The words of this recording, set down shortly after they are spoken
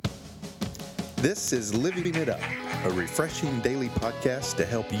This is Living It Up, a refreshing daily podcast to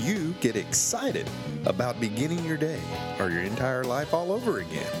help you get excited about beginning your day or your entire life all over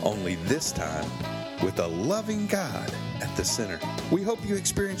again. Only this time with a loving God at the center. We hope you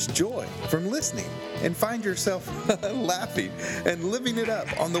experience joy from listening and find yourself laughing and living it up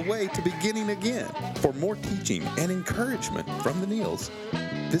on the way to beginning again. For more teaching and encouragement from the Neals,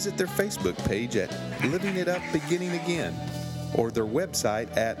 visit their Facebook page at Living It Up Beginning Again or their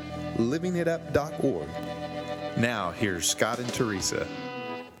website at livingitup.org. Now, here's Scott and Teresa.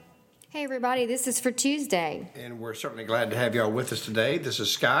 Hey everybody, this is for Tuesday. And we're certainly glad to have y'all with us today. This is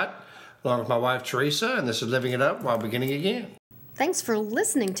Scott, along with my wife Teresa, and this is Living It Up While Beginning Again. Thanks for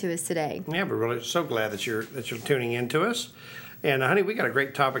listening to us today. Yeah, we're really so glad that you're tuning in to us. And honey, we got a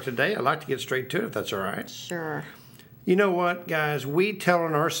great topic today. I'd like to get straight to it, if that's all right. Sure. You know what, guys? We tell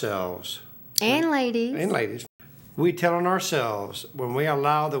on ourselves. And ladies. We tell on ourselves when we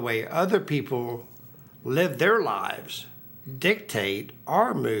allow the way other people live their lives dictate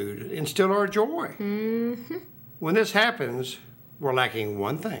our mood and still our joy. Mm-hmm. When this happens, we're lacking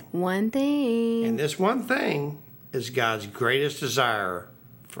one thing. And this one thing is God's greatest desire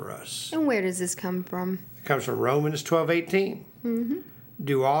for us. And where does this come from? It comes from Romans 12:18. Mm-hmm.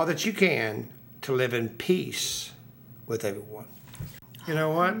 Do all that you can to live in peace with everyone. You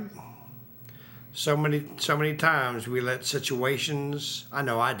know what? So many times we let situations, I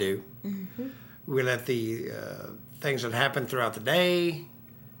know I do, we let the things that happen throughout the day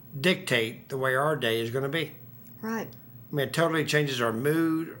dictate the way our day is going to be. Right. I mean, it totally changes our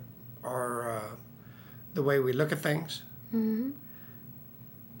mood, the way we look at things. Mm-hmm.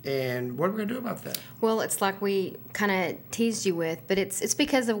 And what are we going to do about that? Well, it's like we kind of teased you with, but it's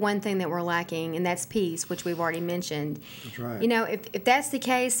because of one thing that we're lacking, and that's peace, which we've already mentioned. That's right. You know, if that's the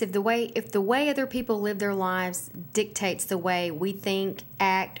case, if the way other people live their lives dictates the way we think,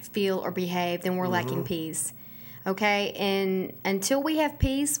 act, feel, or behave, then we're lacking peace. Okay? And until we have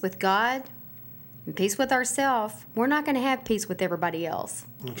peace with God and peace with ourselves, we're not going to have peace with everybody else.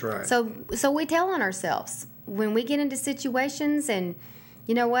 That's right. So we tell on ourselves. When we get into situations and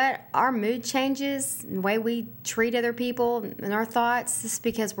you know what? Our mood changes, the way we treat other people and our thoughts, is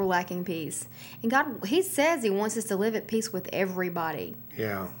because we're lacking peace. And God, He says He wants us to live at peace with everybody.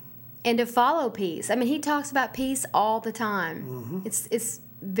 Yeah. And to follow peace. I mean, He talks about peace all the time. Mm-hmm. It's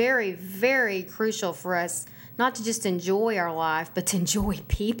very, very crucial for us not to just enjoy our life, but to enjoy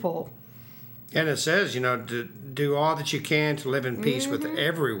people. And it says, you know, to do all that you can to live in peace with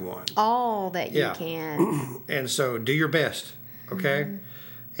everyone. All that you can. And so do your best, okay? Mm-hmm.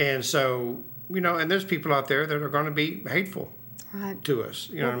 And so, you know, and there's people out there that are going to be hateful to us.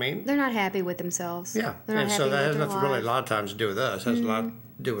 You know what I mean? They're not happy with themselves. Yeah. They're not and happy so that with has their nothing life. really a lot of times to do with us. It has a lot to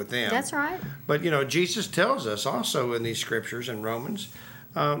do with them. That's right. But, you know, Jesus tells us also in these scriptures in Romans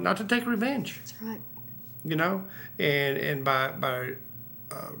not to take revenge. That's right. You know, and by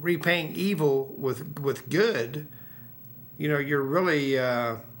repaying evil with good, you know, you're really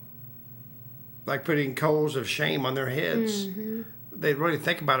like putting coals of shame on their heads. Mm-hmm. They really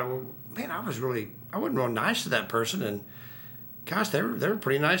think about it. Well, man, I wasn't real nice to that person, and gosh, they were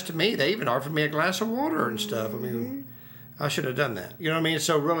pretty nice to me. They even offered me a glass of water and stuff. I mean, I should have done that. You know what I mean?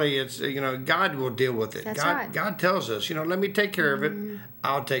 So really, it's, you know, God will deal with it. That's right. God tells us, you know, let me take care of it.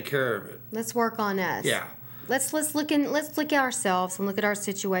 I'll take care of it. Let's work on us. Yeah. Let's look at ourselves and look at our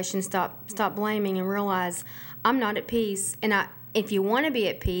situation. Stop blaming and realize I'm not at peace. And if you want to be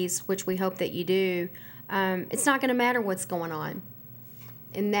at peace, which we hope that you do, it's not going to matter what's going on.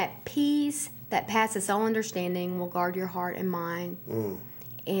 And that peace that passes all understanding will guard your heart and mind.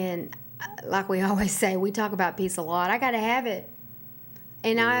 And like we always say, we talk about peace a lot. I got to have it.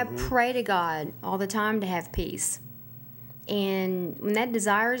 And I pray to God all the time to have peace. And when that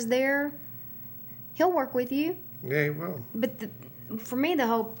desire is there, He'll work with you. Yeah, He will. But for me, the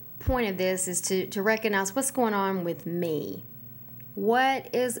whole point of this is to recognize what's going on with me.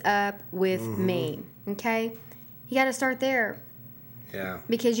 What is up with me? Okay? You got to start there. Yeah.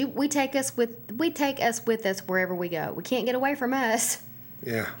 Because we take us with us wherever we go. We can't get away from us.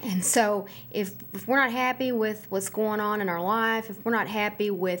 Yeah. And so if we're not happy with what's going on in our life, if we're not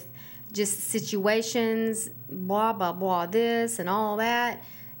happy with just situations, blah blah blah, this and all that,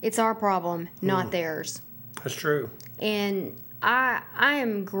 it's our problem, not theirs. That's true. And I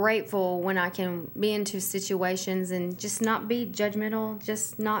am grateful when I can be into situations and just not be judgmental,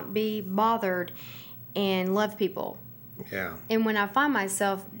 just not be bothered, and love people. Yeah. And when I find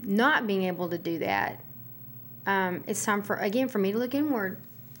myself not being able to do that, it's time for me to look inward.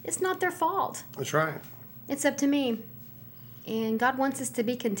 It's not their fault. That's right. It's up to me. And God wants us to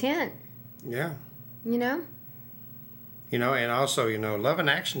be content. Yeah. You know? And also, love in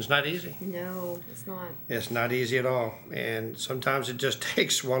action is not easy. No, it's not. It's not easy at all. And sometimes it just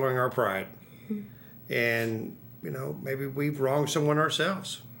takes swallowing our pride. And, maybe we've wronged someone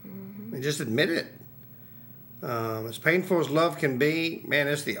ourselves. And just admit it. As painful as love can be, man,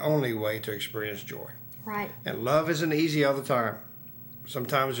 it's the only way to experience joy. Right. And love isn't easy all the time.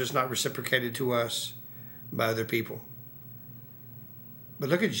 Sometimes it's not reciprocated to us by other people. But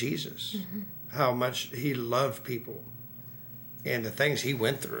look at Jesus, how much he loved people and the things he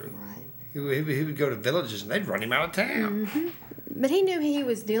went through. Right. He would go to villages and they'd run him out of town. But he knew who he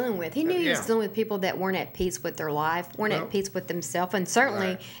was dealing with. He knew he was Yeah. dealing with people that weren't at peace with their life, weren't No. at peace with themselves, and certainly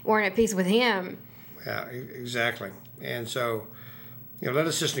Right. weren't at peace with him. Yeah, exactly. And so, let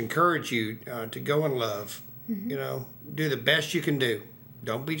us just encourage you to go in love. Do the best you can do.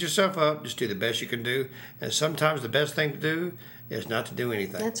 Don't beat yourself up. Just do the best you can do. And sometimes the best thing to do is not to do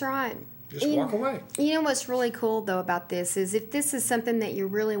anything. That's right. Just walk away. You know what's really cool though about this is if this is something that you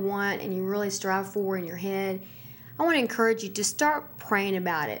really want and you really strive for in your head, I want to encourage you to start praying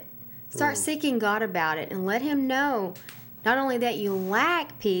about it. Start seeking God about it and let him know not only that you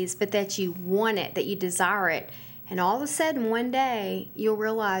lack peace, but that you want it, that you desire it. And all of a sudden one day you'll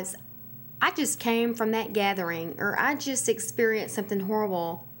realize, I just came from that gathering or I just experienced something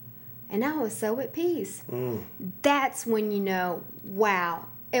horrible and I was so at peace. That's when you know, wow,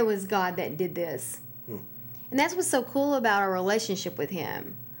 it was God that did this. And that's what's so cool about our relationship with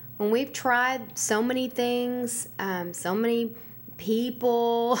him. When we've tried so many things, so many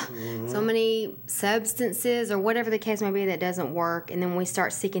people, so many substances, or whatever the case may be that doesn't work, and then we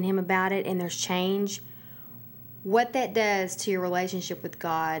start seeking him about it and there's change, what that does to your relationship with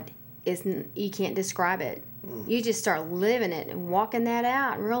God is you can't describe it. You just start living it and walking that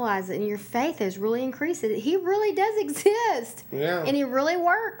out and realize that your faith has really increased. He really does exist. Yeah. And he really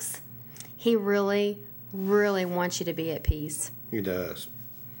works. He really, really wants you to be at peace. He does.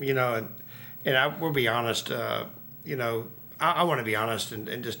 And I will be honest, I want to be honest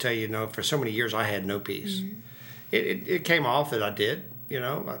and just tell you, for so many years I had no peace. It came off that I did.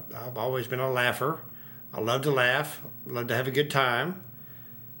 I've always been a laugher. I love to laugh, love to have a good time.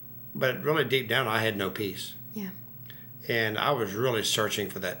 But really deep down, I had no peace. Yeah. And I was really searching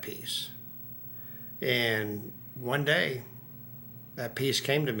for that peace. And one day, that peace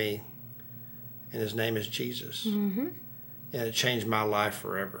came to me, and his name is Jesus. And it changed my life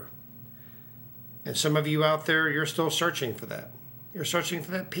forever. And some of you out there, you're still searching for that. You're searching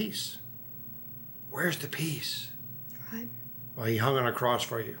for that peace. Where's the peace? Right. Well, he hung on a cross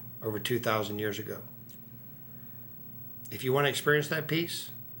for you over 2,000 years ago. If you want to experience that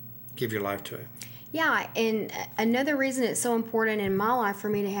peace, give your life to him. Yeah, and another reason it's so important in my life for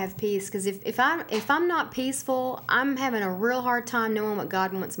me to have peace, because if I'm not peaceful, I'm having a real hard time knowing what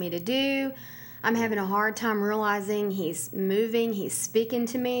God wants me to do. I'm having a hard time realizing he's moving, he's speaking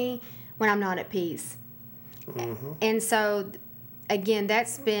to me when I'm not at peace. And so, again,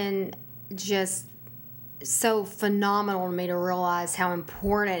 that's been just so phenomenal to me to realize how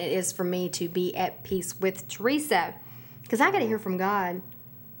important it is for me to be at peace with Teresa, because I got to hear from God.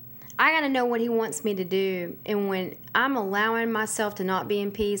 I got to know what he wants me to do. And when I'm allowing myself to not be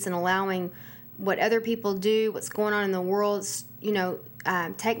in peace and allowing what other people do, what's going on in the world,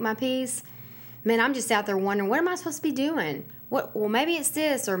 take my peace, man, I'm just out there wondering, what am I supposed to be doing? Well, maybe it's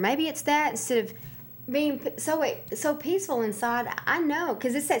this or maybe it's that, instead of being so peaceful inside. I know,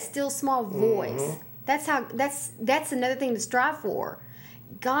 because it's that still small voice. That's another thing to strive for.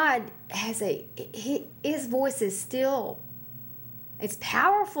 God has his voice is still. It's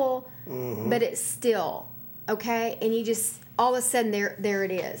powerful, but it's still, okay? And you just, all of a sudden, there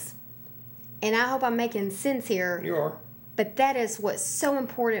it is. And I hope I'm making sense here. You are. But that is what's so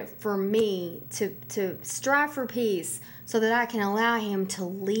important for me, to strive for peace so that I can allow him to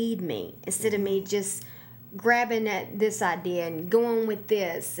lead me instead of me just grabbing at this idea and going with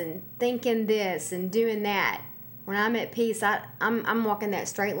this and thinking this and doing that. When I'm at peace, I'm walking that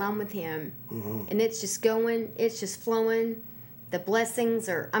straight line with him. And it's just going, it's just flowing. The blessings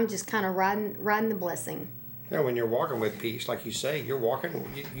I'm just kind of riding the blessing. Yeah, when you're walking with peace, like you say, you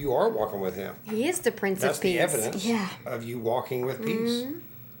are walking with him. He is the Prince That's of Peace. the evidence Yeah. of you walking with peace.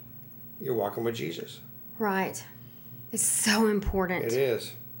 You're walking with Jesus. Right. It's so important. It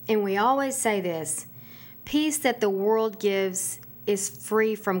is. And we always say this: peace that the world gives is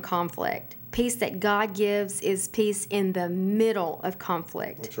free from conflict. Peace that God gives is peace in the middle of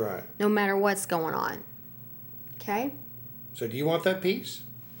conflict. That's right. No matter what's going on. Okay? So do you want that peace?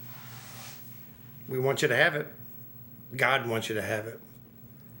 We want you to have it. God wants you to have it.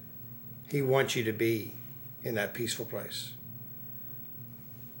 He wants you to be in that peaceful place.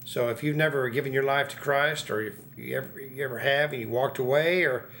 So if you've never given your life to Christ, or if you ever have and you walked away,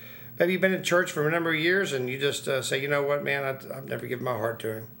 or maybe you've been in church for a number of years and you just say, you know what, man, I've never given my heart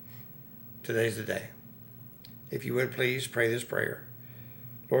to him. Today's the day. If you would please pray this prayer.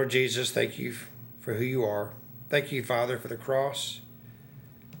 Lord Jesus, thank you for who you are. Thank you, Father, for the cross.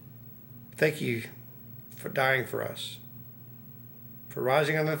 Thank you for dying for us, for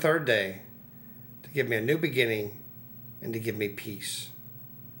rising on the third day to give me a new beginning and to give me peace.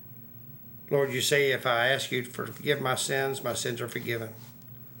 Lord, you say if I ask you to forgive my sins are forgiven.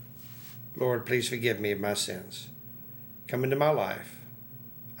 Lord, please forgive me of my sins. Come into my life.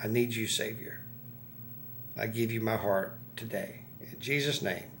 I need you, Savior. I give you my heart today. In Jesus'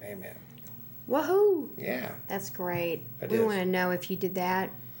 name, amen. Woohoo! Yeah. That's great. It We is. want to know if you did that.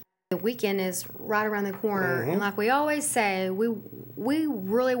 The weekend is right around the corner. Mm-hmm. And like we always say, we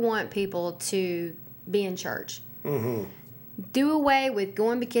really want people to be in church. Mm-hmm. Do away with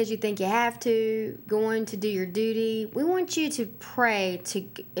going because you think you have to, going to do your duty. We want you to pray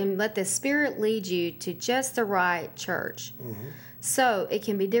and let the Spirit lead you to just the right church. Mm-hmm. So it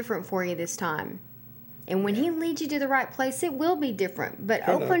can be different for you this time. And when He leads you to the right place, it will be different. But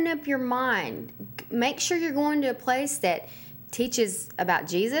open up your mind. Make sure you're going to a place that teaches about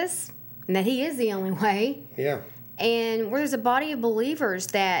Jesus and that He is the only way. Yeah. And where there's a body of believers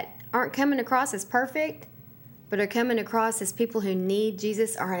that aren't coming across as perfect, but are coming across as people who need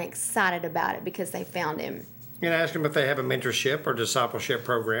Jesus, are excited about it because they found Him. You can ask them if they have a mentorship or discipleship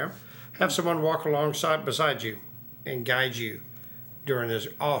program. Have someone walk beside you and guide you during this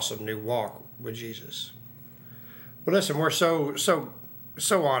awesome new walk with Jesus. Well, listen, we're so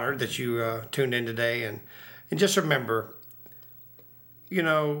honored that you tuned in today, and just remember, you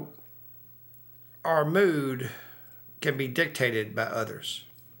know, our mood can be dictated by others.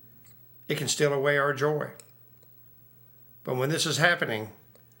 It can steal away our joy. But when this is happening,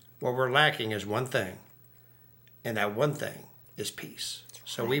 what we're lacking is one thing, and that one thing is peace.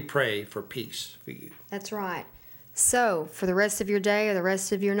 So we pray for peace for you. That's right. So for the rest of your day or the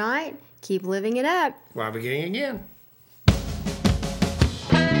rest of your night, keep living it up. While beginning again.